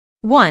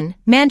1.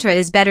 Mantra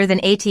is better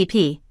than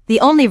ATP. The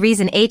only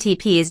reason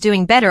ATP is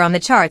doing better on the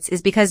charts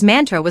is because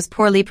Mantra was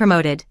poorly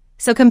promoted.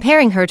 So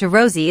comparing her to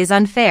Rosé is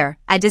unfair.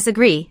 I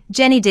disagree.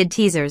 Jennie did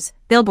teasers,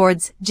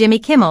 billboards, Jimmy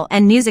Kimmel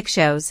and music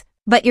shows.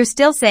 But you're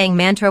still saying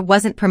Mantra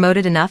wasn't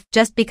promoted enough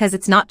just because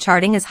it's not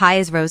charting as high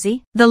as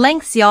Rosé? The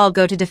lengths y'all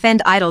go to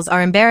defend idols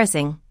are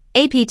embarrassing.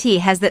 APT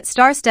has that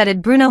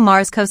star-studded Bruno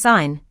Mars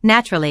cosign.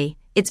 Naturally,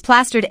 it's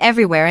plastered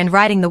everywhere and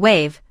riding the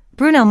wave.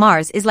 Bruno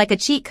Mars is like a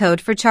cheat code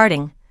for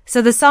charting.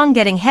 So the song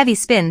getting heavy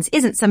spins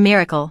isn't some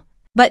miracle.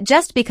 But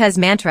just because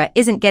Mantra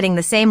isn't getting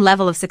the same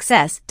level of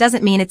success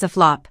doesn't mean it's a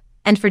flop.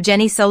 And for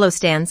Jennie solo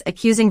stans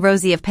accusing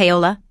Rosé of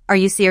payola, are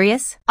you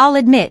serious? I'll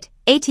admit,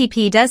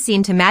 ATP does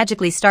seem to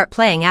magically start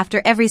playing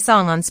after every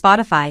song on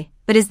Spotify,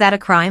 but is that a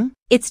crime?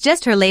 It's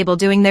just her label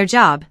doing their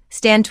job.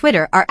 Stan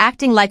Twitter are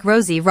acting like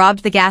Rosé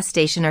robbed the gas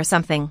station or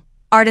something.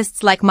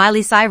 Artists like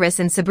Miley Cyrus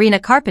and Sabrina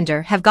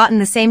Carpenter have gotten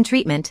the same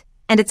treatment,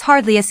 and it's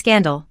hardly a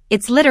scandal.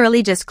 It's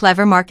literally just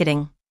clever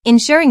marketing.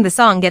 Ensuring the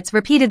song gets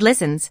repeated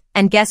listens,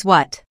 and guess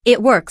what?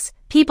 It works.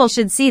 People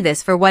should see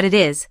this for what it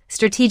is,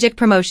 strategic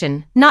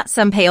promotion, not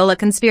some payola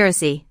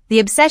conspiracy. The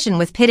obsession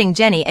with pitting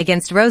Jennie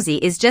against Rosé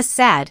is just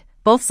sad.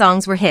 Both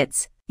songs were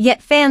hits.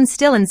 Yet fans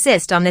still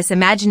insist on this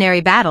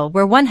imaginary battle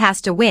where one has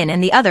to win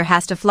and the other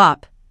has to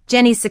flop.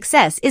 Jennie's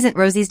success isn't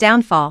Rosé's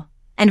downfall.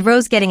 And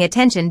Rose getting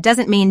attention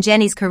doesn't mean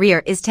Jennie's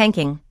career is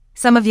tanking.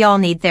 Some of y'all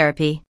need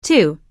therapy.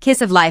 2.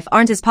 Kiss of Life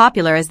aren't as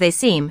popular as they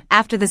seem.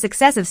 After the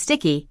success of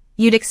Sticky,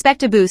 you'd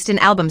expect a boost in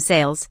album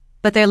sales,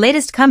 but their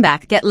latest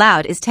comeback Get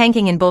Loud is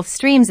tanking in both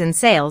streams and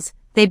sales.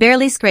 They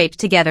barely scraped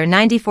together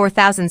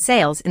 94,000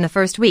 sales in the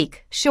first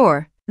week.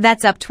 Sure,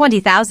 that's up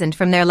 20,000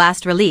 from their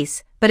last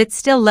release, but it's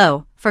still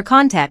low. For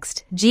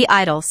context,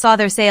 I-dle saw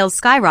their sales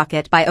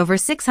skyrocket by over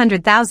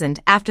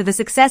 600,000 after the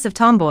success of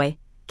Tomboy.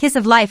 Kiss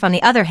of Life on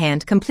the other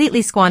hand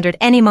completely squandered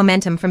any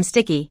momentum from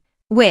Sticky,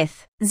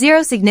 with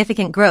zero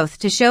significant growth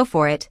to show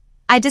for it.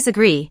 I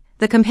disagree.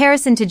 The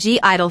comparison to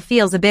I-dle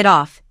feels a bit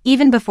off.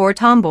 Even before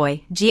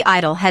Tomboy,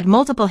 I-dle had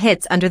multiple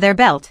hits under their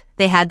belt.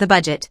 They had the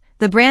budget,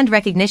 the brand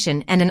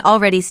recognition and an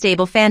already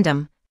stable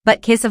fandom.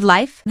 But Kiss of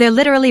Life? They're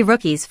literally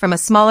rookies from a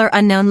smaller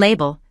unknown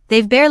label.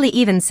 They've barely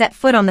even set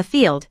foot on the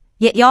field,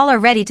 yet y'all are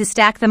ready to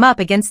stack them up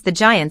against the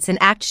giants and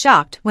act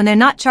shocked when they're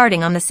not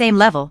charting on the same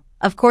level.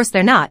 Of course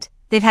they're not.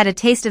 They've had a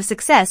taste of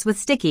success with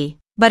Sticky.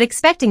 But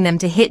expecting them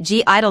to hit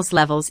I-dle's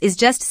levels is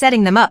just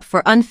setting them up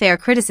for unfair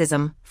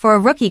criticism. For a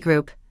rookie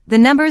group, the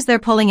numbers they're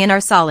pulling in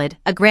are solid,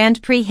 a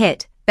Grand Prix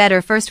hit,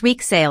 better first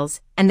week sales,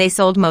 and they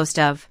sold most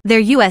of their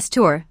US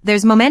tour.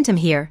 There's momentum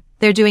here.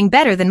 They're doing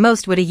better than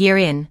most would a year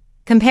in.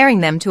 Comparing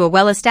them to a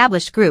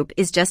well-established group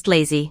is just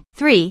lazy.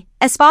 3.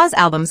 Aespa's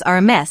albums are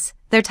a mess.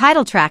 Their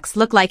title tracks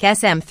look like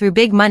SM threw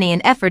big money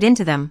and effort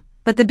into them.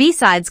 But the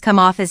B-sides come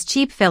off as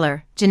cheap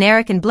filler,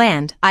 generic and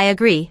bland. I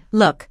agree.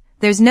 Look,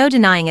 there's no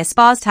denying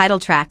Aespa's title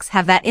tracks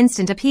have that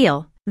instant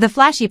appeal. The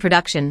flashy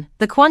production,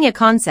 the Kwangya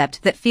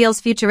concept that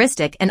feels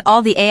futuristic and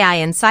all the AI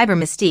and cyber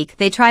mystique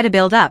they try to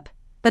build up.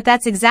 But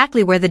that's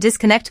exactly where the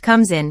disconnect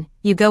comes in.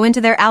 You go into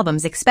their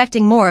albums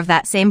expecting more of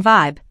that same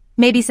vibe,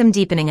 maybe some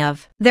deepening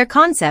of their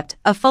concept,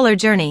 a fuller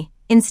journey.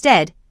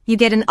 Instead, you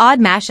get an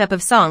odd mashup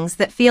of songs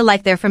that feel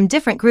like they're from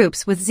different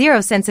groups with zero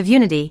sense of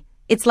unity.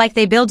 It's like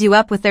they build you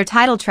up with their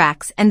title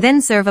tracks and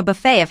then serve a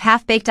buffet of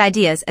half-baked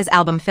ideas as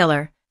album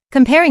filler.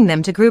 Comparing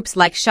them to groups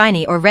like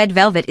Shinee or Red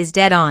Velvet is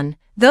dead on.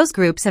 Those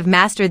groups have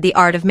mastered the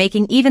art of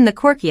making even the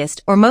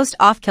quirkiest or most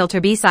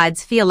off-kilter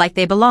B-sides feel like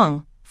they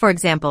belong. For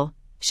example,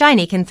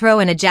 Shinee can throw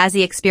in a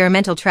jazzy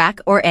experimental track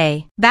or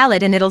a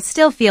ballad and it'll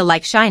still feel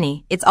like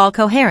Shinee. It's all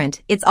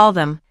coherent, it's all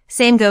them.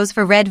 Same goes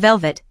for Red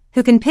Velvet,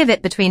 who can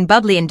pivot between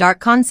bubbly and dark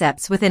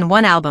concepts within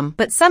one album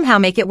but somehow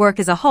make it work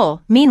as a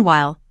whole.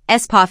 Meanwhile,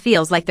 Æspa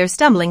feels like they're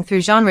stumbling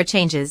through genre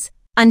changes,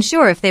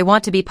 unsure if they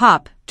want to be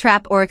pop,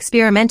 trap or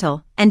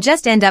experimental, and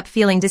just end up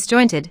feeling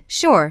disjointed.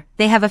 Sure,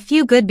 they have a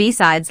few good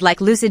B-sides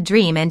like Lucid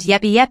Dream and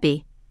Yeppy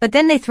Yeppy, but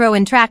then they throw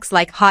in tracks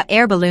like Hot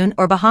Air Balloon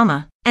or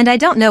Bahama, and I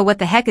don't know what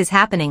the heck is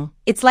happening.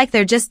 It's like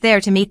they're just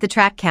there to meet the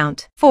track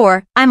count.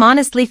 4. I'm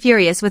honestly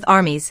furious with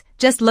ARMYs.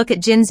 Just look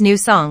at Jin's new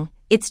song.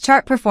 Its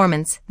chart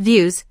performance,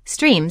 views,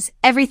 streams,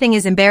 everything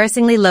is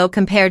embarrassingly low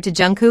compared to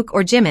Jungkook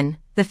or Jimin.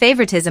 The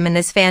favoritism in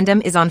this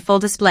fandom is on full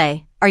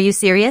display. Are you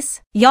serious?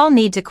 Y'all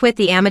need to quit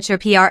the amateur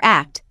PR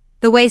act.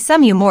 The way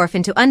some you morph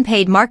into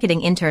unpaid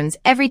marketing interns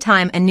every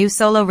time a new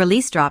solo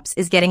release drops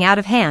is getting out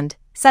of hand.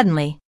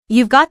 Suddenly,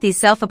 you've got these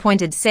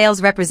self-appointed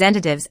sales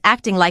representatives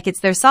acting like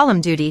it's their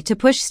solemn duty to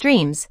push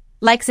streams,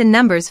 likes and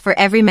numbers for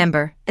every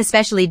member,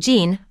 especially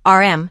Jin,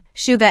 RM,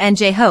 Suga and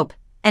J-Hope.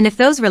 And if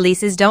those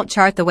releases don't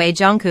chart the way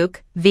Jungkook,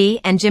 V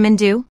and Jimin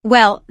do,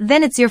 well,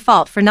 then it's your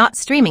fault for not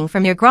streaming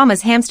from your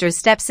grandma's hamster's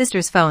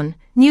stepsister's phone.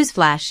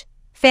 Newsflash.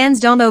 Fans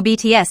don't owe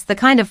BTS the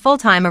kind of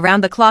full-time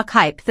around-the-clock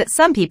hype that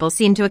some people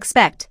seem to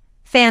expect.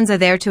 Fans are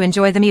there to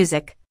enjoy the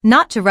music,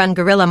 not to run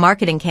guerrilla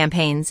marketing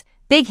campaigns.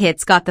 Big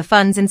Hit's got the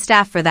funds and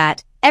staff for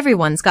that.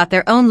 Everyone's got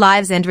their own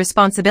lives and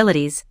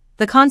responsibilities.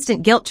 The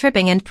constant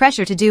guilt-tripping and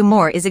pressure to do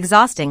more is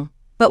exhausting.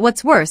 But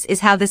what's worse is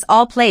how this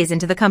all plays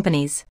into the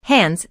company's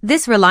hands.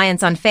 This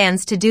reliance on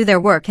fans to do their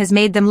work has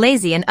made them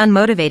lazy and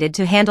unmotivated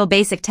to handle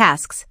basic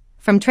tasks,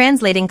 from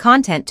translating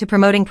content to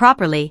promoting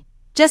properly.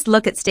 Just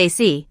look at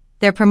STAY,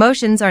 their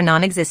promotions are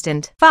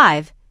non-existent.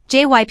 5.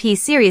 JYP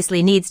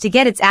seriously needs to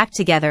get its act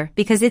together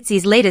because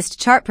Itzy's latest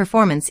chart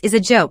performance is a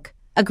joke.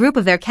 A group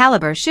of their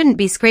caliber shouldn't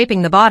be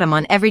scraping the bottom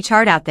on every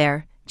chart out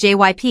there.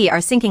 JYP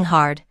are sinking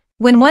hard.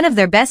 When one of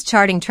their best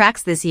charting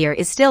tracks this year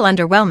is still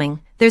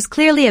underwhelming, there's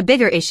clearly a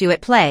bigger issue at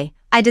play.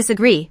 I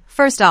disagree.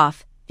 First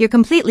off, you're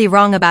completely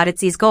wrong about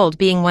Itzy's Gold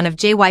being one of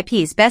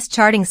JYP's best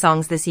charting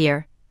songs this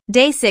year.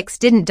 Day 6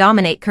 didn't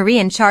dominate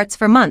Korean charts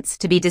for months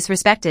to be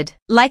disrespected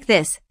like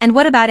this. And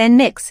what about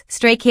NMIXX,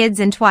 Stray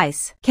Kids and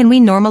Twice? Can we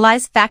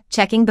normalize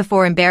fact-checking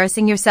before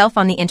embarrassing yourself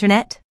on the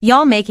internet?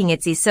 Y'all making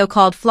Itzy's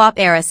so-called flop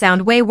era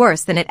sound way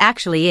worse than it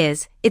actually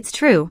is. It's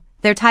true,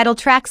 their title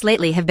tracks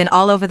lately have been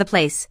all over the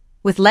place,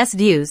 with less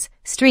views,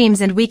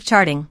 streams and weak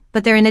charting,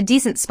 but they're in a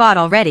decent spot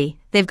already.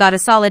 They've got a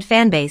solid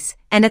fanbase,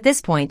 and at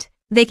this point,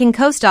 they can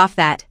coast off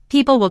that.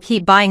 People will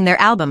keep buying their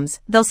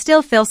albums, they'll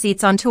still fill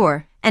seats on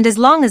tour. And as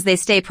long as they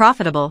stay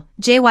profitable,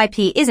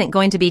 JYP isn't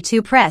going to be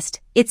too pressed.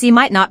 Itzy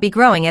might not be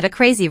growing at a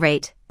crazy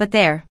rate, but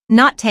they're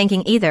not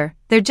tanking either,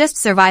 they're just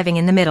surviving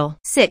in the middle.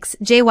 6.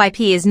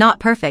 JYP is not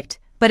perfect,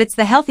 but it's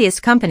the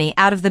healthiest company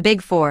out of the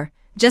big four.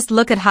 Just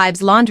look at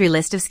HYBE's laundry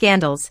list of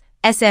scandals,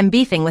 SM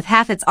beefing with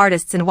half its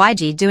artists and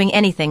YG doing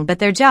anything but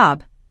their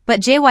job.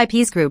 But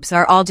JYP's groups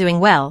are all doing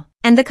well,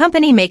 and the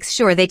company makes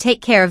sure they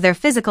take care of their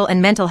physical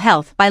and mental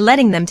health by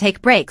letting them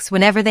take breaks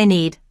whenever they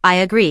need. I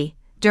agree.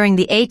 During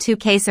the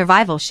A2K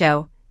survival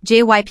show,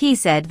 JYP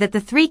said that the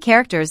 3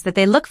 characters that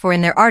they look for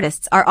in their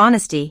artists are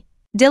honesty,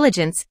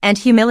 diligence, and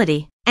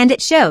humility. And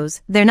it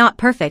shows. They're not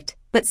perfect,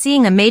 but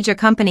seeing a major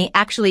company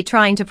actually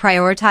trying to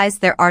prioritize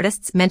their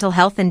artists' mental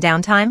health and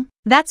downtime,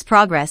 that's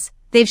progress.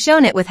 They've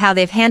shown it with how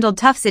they've handled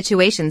tough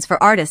situations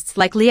for artists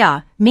like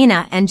Lia,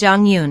 Mina, and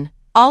Jong-yoon,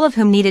 all of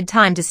whom needed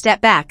time to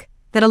step back.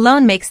 That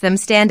alone makes them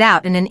stand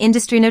out in an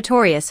industry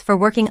notorious for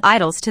working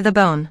idols to the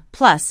bone.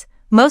 Plus,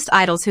 most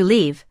idols who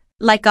leave,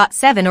 like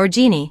GOT7 or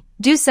Jennie,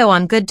 do so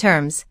on good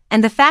terms,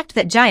 and the fact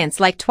that giants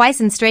like Twice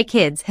and Stray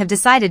Kids have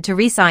decided to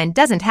re-sign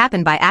doesn't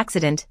happen by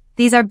accident.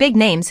 These are big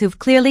names who've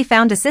clearly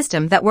found a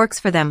system that works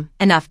for them,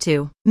 enough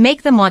to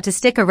make them want to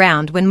stick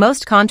around when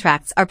most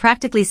contracts are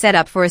practically set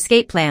up for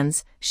escape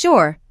plans.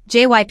 Sure,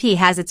 JYP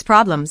has its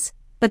problems,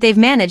 but they've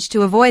managed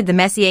to avoid the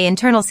messy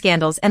internal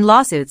scandals and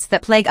lawsuits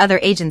that plague other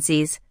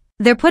agencies.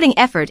 They're putting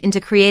effort into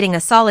creating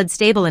a solid,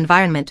 stable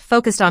environment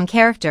focused on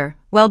character,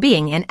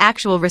 well-being and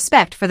actual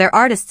respect for their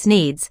artists'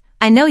 needs.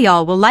 I know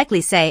y'all will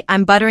likely say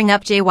I'm buttering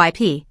up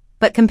JYP,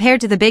 but compared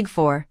to the big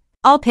four,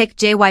 I'll pick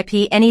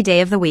JYP any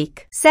day of the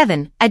week.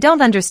 7. I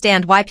don't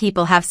understand why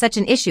people have such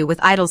an issue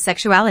with idols'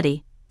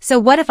 sexuality. So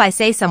what if I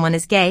say someone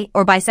is gay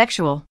or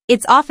bisexual?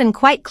 It's often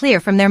quite clear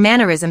from their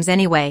mannerisms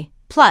anyway.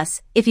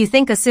 Plus, if you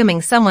think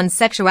assuming someone's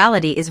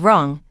sexuality is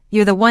wrong,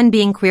 you're the one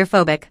being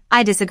queerphobic.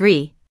 I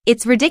disagree.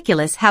 It's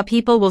ridiculous how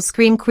people will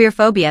scream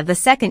queerphobia the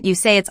second you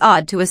say it's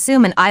odd to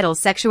assume an idol's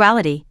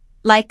sexuality.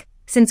 Like,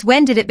 since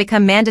when did it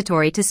become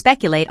mandatory to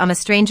speculate on a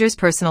stranger's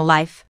personal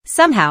life?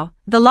 Somehow,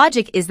 the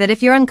logic is that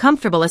if you're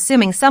uncomfortable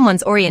assuming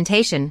someone's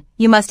orientation,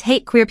 you must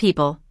hate queer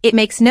people. It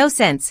makes no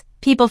sense.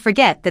 People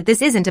forget that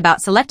this isn't about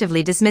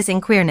selectively dismissing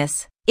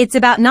queerness. It's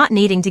about not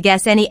needing to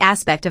guess any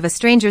aspect of a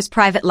stranger's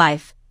private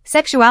life.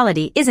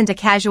 Sexuality isn't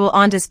a casual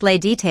on-display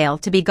detail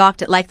to be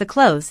gawked at like the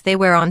clothes they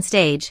wear on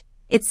stage.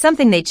 It's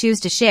something they choose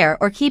to share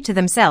or keep to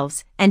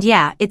themselves, and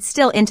yeah, it's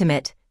still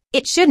intimate.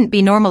 It shouldn't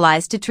be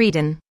normalized to treat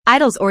an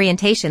idol's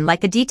orientation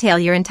like a detail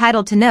you're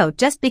entitled to know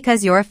just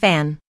because you're a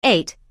fan.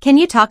 8. Can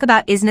you talk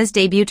about IZNA's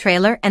debut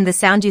trailer and the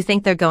sound you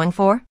think they're going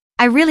for?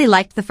 I really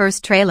liked the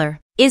first trailer.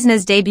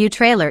 IZNA's debut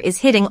trailer is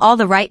hitting all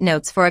the right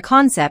notes for a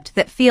concept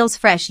that feels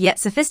fresh yet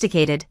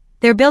sophisticated.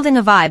 They're building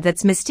a vibe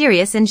that's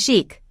mysterious and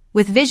chic,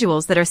 with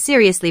visuals that are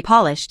seriously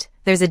polished.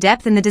 There's a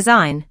depth in the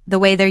design, the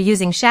way they're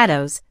using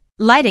shadows,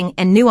 lighting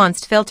and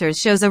nuanced filters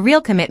shows a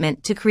real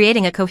commitment to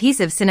creating a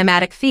cohesive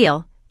cinematic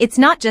feel. It's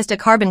not just a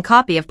carbon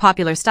copy of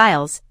popular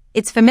styles,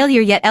 it's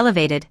familiar yet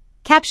elevated,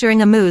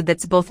 capturing a mood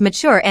that's both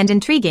mature and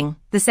intriguing.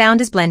 The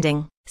sound is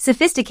blending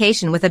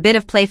sophistication with a bit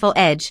of playful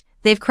edge.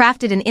 They've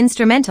crafted an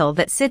instrumental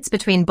that sits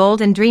between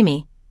bold and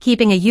dreamy,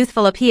 keeping a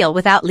youthful appeal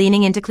without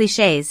leaning into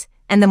cliches.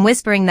 And them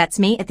whispering "that's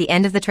me" at the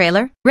end of the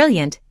trailer?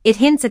 Brilliant. It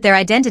hints at their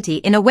identity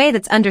in a way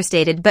that's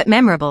understated but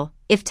memorable.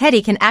 If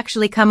Teddy can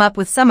actually come up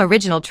with some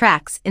original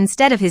tracks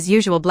instead of his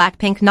usual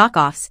Blackpink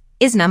knockoffs,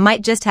 IZNA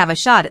might just have a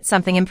shot at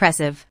something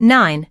impressive.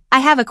 9. I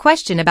have a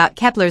question about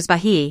Kep1er's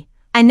Bahiyyih.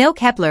 I know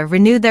Kep1er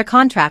renewed their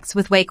contracts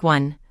with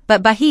Wake1,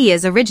 but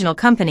Bahiyyi's original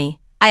company,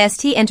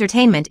 IST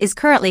Entertainment, is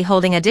currently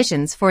holding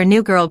auditions for a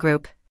new girl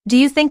group. Do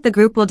you think the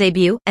group will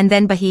debut and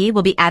then Bahiyyih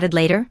will be added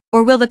later?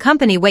 Or will the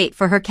company wait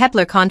for her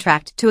Kep1er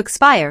contract to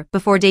expire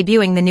before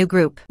debuting the new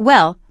group?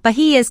 Well,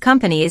 Bahiyyi's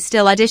company is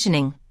still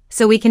auditioning,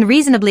 so we can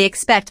reasonably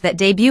expect that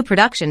debut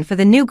production for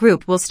the new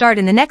group will start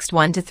in the next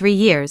 1 to 3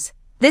 years.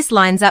 This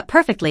lines up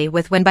perfectly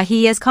with when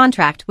Bahiyyi's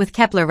contract with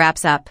Kep1er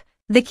wraps up.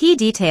 The key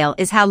detail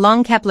is how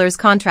long Kep1er's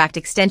contract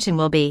extension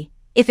will be.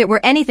 If it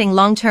were anything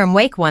long-term,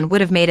 A.K.O.R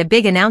would have made a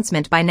big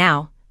announcement by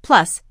now.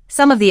 Plus,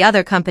 some of the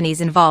other companies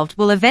involved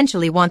will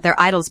eventually want their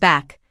idols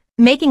back,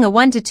 making a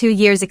 1 to 2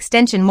 years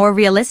extension more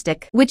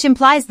realistic, which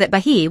implies that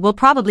Bahiyyih will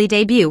probably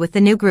debut with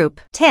the new group.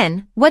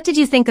 10. What did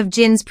you think of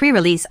Jin's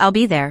pre-release I'll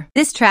Be There?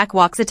 This track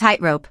walks a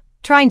tightrope,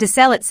 trying to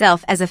sell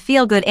itself as a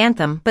feel-good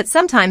anthem but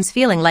sometimes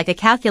feeling like a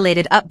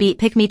calculated upbeat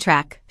pick-me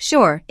track.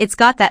 Sure, it's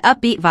got that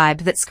upbeat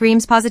vibe that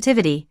screams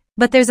positivity,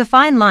 but there's a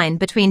fine line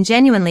between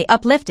genuinely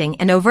uplifting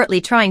and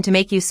overtly trying to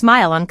make you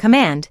smile on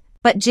command.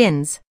 But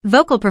Jin's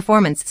vocal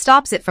performance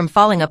stops it from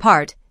falling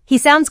apart. He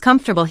sounds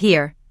comfortable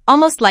here,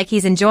 almost like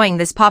he's enjoying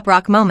this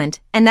pop-rock moment,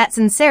 and that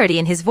sincerity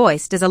in his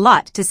voice does a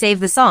lot to save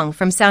the song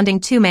from sounding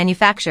too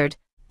manufactured.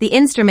 The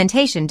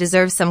instrumentation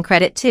deserves some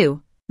credit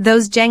too.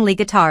 Those jangly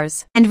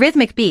guitars and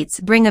rhythmic beats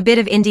bring a bit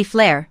of indie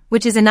flair,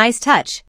 which is a nice touch,